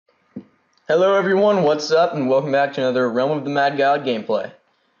Hello everyone, what's up, and welcome back to another Realm of the Mad God gameplay.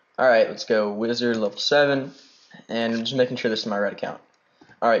 Alright, let's go Wizard level 7, and I'm just making sure this is my right account.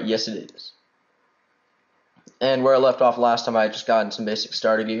 Alright, yes it is. And where I left off last time, I just got some basic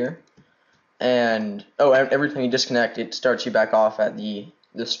starter gear. And, every time you disconnect, it starts you back off at the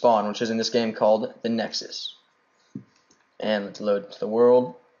spawn, which is in this game called the Nexus. And let's load to the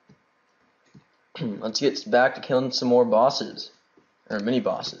world. Let's get back to killing some more bosses, or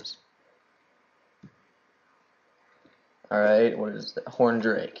mini-bosses. Alright, what is that? Horn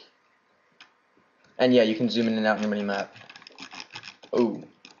Drake. And yeah, you can zoom in and out in your mini-map. Oh,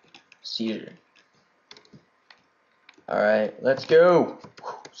 Caesar. Alright, let's go!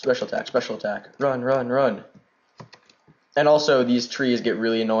 Special attack, run, run, run. And also, these trees get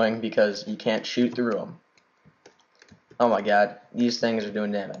really annoying because you can't shoot through them. Oh my god, these things are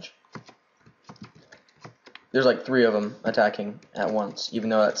doing damage. There's like 3 of them attacking at once, even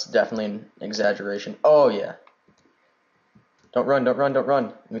though that's definitely an exaggeration. Oh yeah. Don't run, don't run, don't run.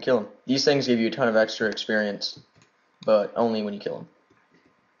 Let me kill him. These things give you a ton of extra experience, but only when you kill them.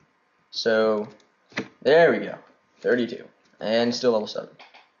 So, there we go. 32. And still level 7.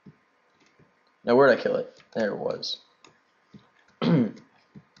 Now, where'd I kill it? There it was. And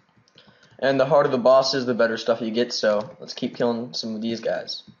the harder the bosses, the better stuff you get, so let's keep killing some of these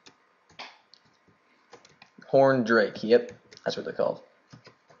guys. Horn Drake, yep, that's what they're called.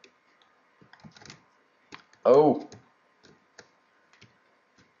 Oh.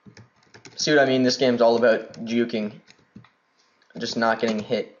 See what I mean? This game's all about juking. Just not getting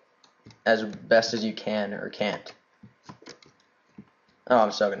hit as best as you can or can't. Oh,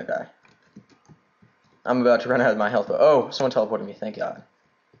 I'm still gonna die. I'm about to run out of my health. Oh, someone teleported me, thank God.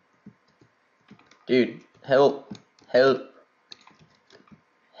 Dude, help. Help.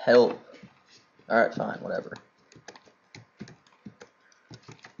 Help. Alright, fine, whatever.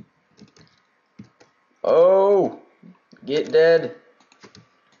 Oh! Get dead.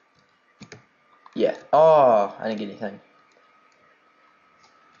 Yeah. Oh, I didn't get anything.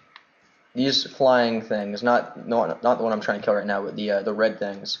 These flying things, not the one I'm trying to kill right now, but the red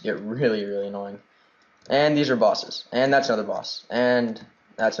things get really, really annoying. And these are bosses. And that's another boss. And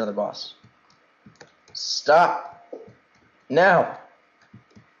that's another boss. Stop! Now!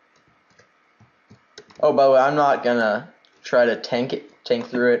 Oh, by the way, I'm not gonna try to tank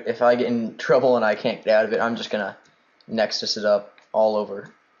through it. If I get in trouble and I can't get out of it, I'm just gonna Nexus it up all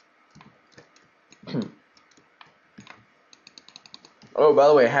over. Oh, by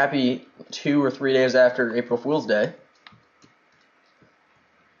the way, happy 2 or 3 days after April Fool's Day.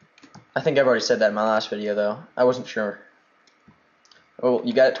 I think I've already said that in my last video, though. I wasn't sure. Oh,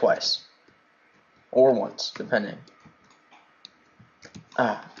 you got it twice. Or once, depending.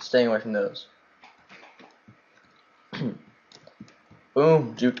 Staying away from those.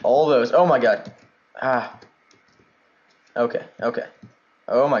 Boom, juked all those. Oh my god. Okay, okay.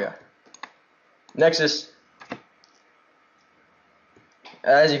 Oh my god. Nexus.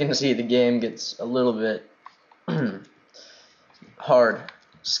 As you can see, the game gets a little bit hard,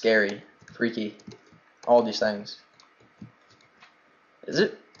 scary, freaky, all these things. Is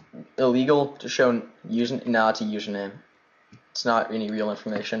it illegal to show no, it's a username. It's not any real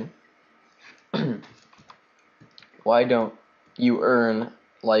information. Why don't you earn,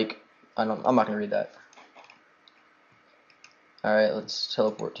 like, I'm not gonna read that. Alright, let's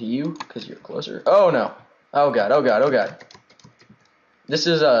teleport to you, because you're closer. Oh no! Oh god, oh god, oh god. This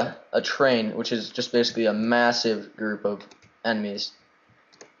is a train, which is just basically a massive group of enemies.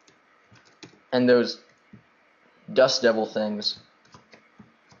 And those dust devil things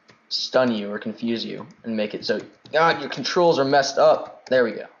stun you or confuse you and make it so, God, your controls are messed up. There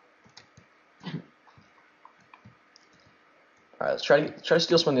we go. Alright, let's try to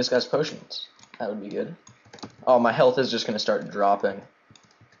steal some of this guy's potions. That would be good. Oh, my health is just going to start dropping.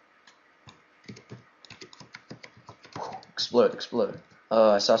 Explode, explode.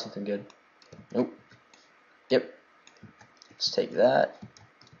 I saw something good. Nope. Yep. Let's take that.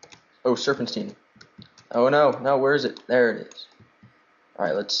 Oh, Serpentine. Oh no, no, where is it? There it is.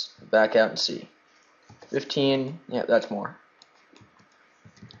 Alright, let's back out and see. 15, yeah, that's more.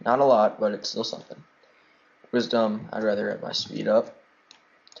 Not a lot, but it's still something. Wisdom, I'd rather have my speed up.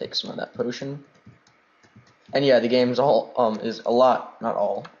 Take some of that potion. And yeah, the game's is a lot, not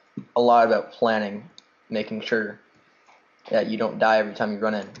all, a lot about planning, making sure that you don't die every time you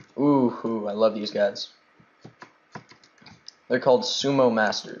run in. Ooh, I love these guys. They're called Sumo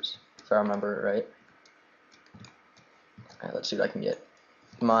Masters, if I remember it right. Alright, let's see what I can get.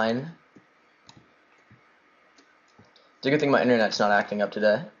 Mine. It's a good thing my internet's not acting up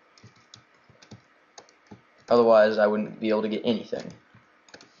today. Otherwise, I wouldn't be able to get anything.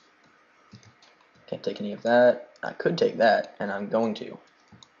 Can't take any of that. I could take that, and I'm going to.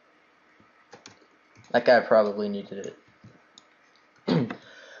 That guy probably needed it.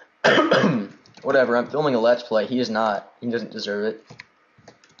 Whatever, I'm filming a Let's Play. He is not. He doesn't deserve it.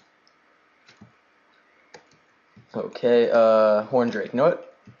 Okay, Horn Drake. You know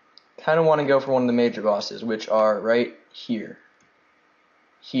what? Kind of want to go for one of the major bosses, which are right here.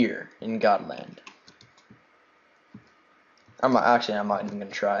 Here, in Godland. I'm not even going to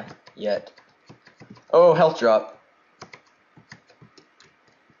try yet. Oh, health drop.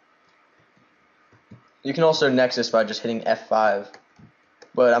 You can also Nexus by just hitting F5.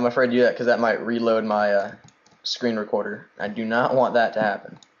 But I'm afraid to do that because that might reload my screen recorder. I do not want that to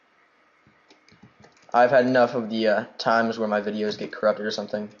happen. I've had enough of the times where my videos get corrupted or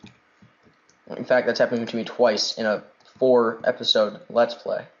something. In fact, that's happened to me twice in a 4-episode Let's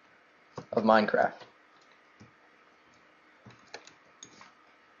Play of Minecraft.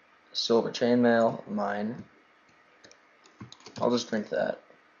 Silver chainmail, mine. I'll just drink that.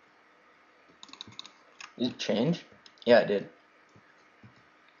 Did it change? Yeah, it did.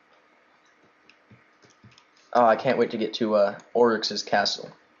 Oh, I can't wait to get to Oryx's castle.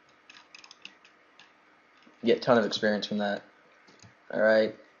 Get a ton of experience from that.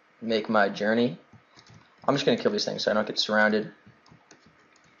 Alright, make my journey. I'm just going to kill these things so I don't get surrounded.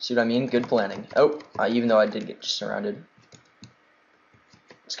 See what I mean? Good planning. Oh, even though I did get surrounded.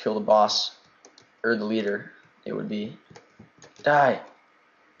 Let's kill the boss. Or the leader, it would be. Die!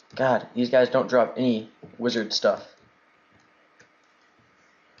 God, these guys don't drop any wizard stuff.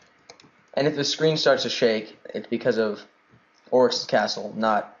 And if the screen starts to shake, it's because of Oryx's castle,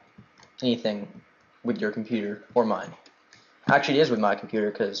 not anything with your computer or mine. Actually, it is with my computer,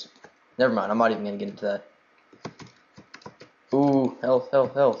 because... Never mind, I'm not even going to get into that. Ooh, health,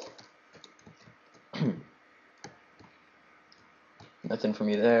 health, health. Nothing for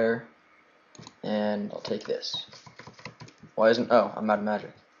me there. And I'll take this. Why isn't... Oh, I'm out of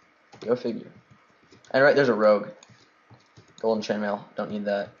magic. Go figure. And right, there's a rogue. Golden chainmail. Don't need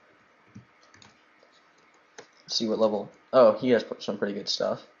that. Let's see what level... Oh, he has some pretty good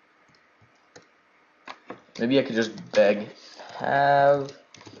stuff. Maybe I could just beg. Have...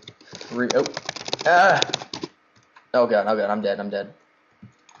 Free... Oh. Ah! Oh god, I'm dead, I'm dead.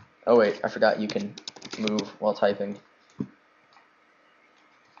 Oh wait, I forgot you can move while typing.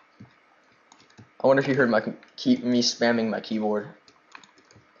 I wonder if you heard me spamming my keyboard.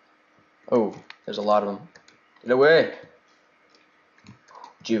 Oh, there's a lot of them. Get away!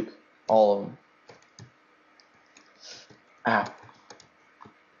 Juke. All of them. Ow.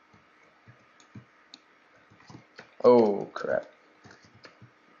 Oh, crap.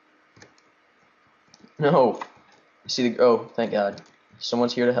 No! See the... Oh, thank God.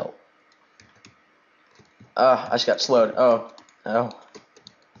 Someone's here to help. I just got slowed. Oh. Oh.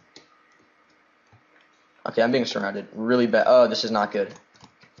 Okay, I'm being surrounded. Really bad. Oh, this is not good.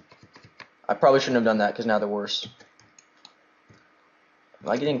 I probably shouldn't have done that, because now they're worse. Am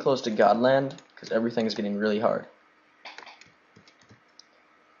I getting close to Godland? Because everything is getting really hard.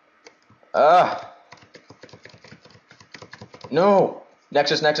 Ah! No!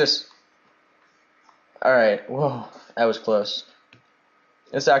 Nexus, Nexus! Alright, whoa, that was close.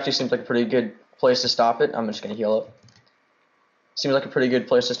 This actually seems like a pretty good place to stop it. I'm just going to heal up. Seems like a pretty good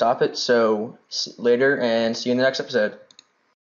place to stop it, so later, and see you in the next episode.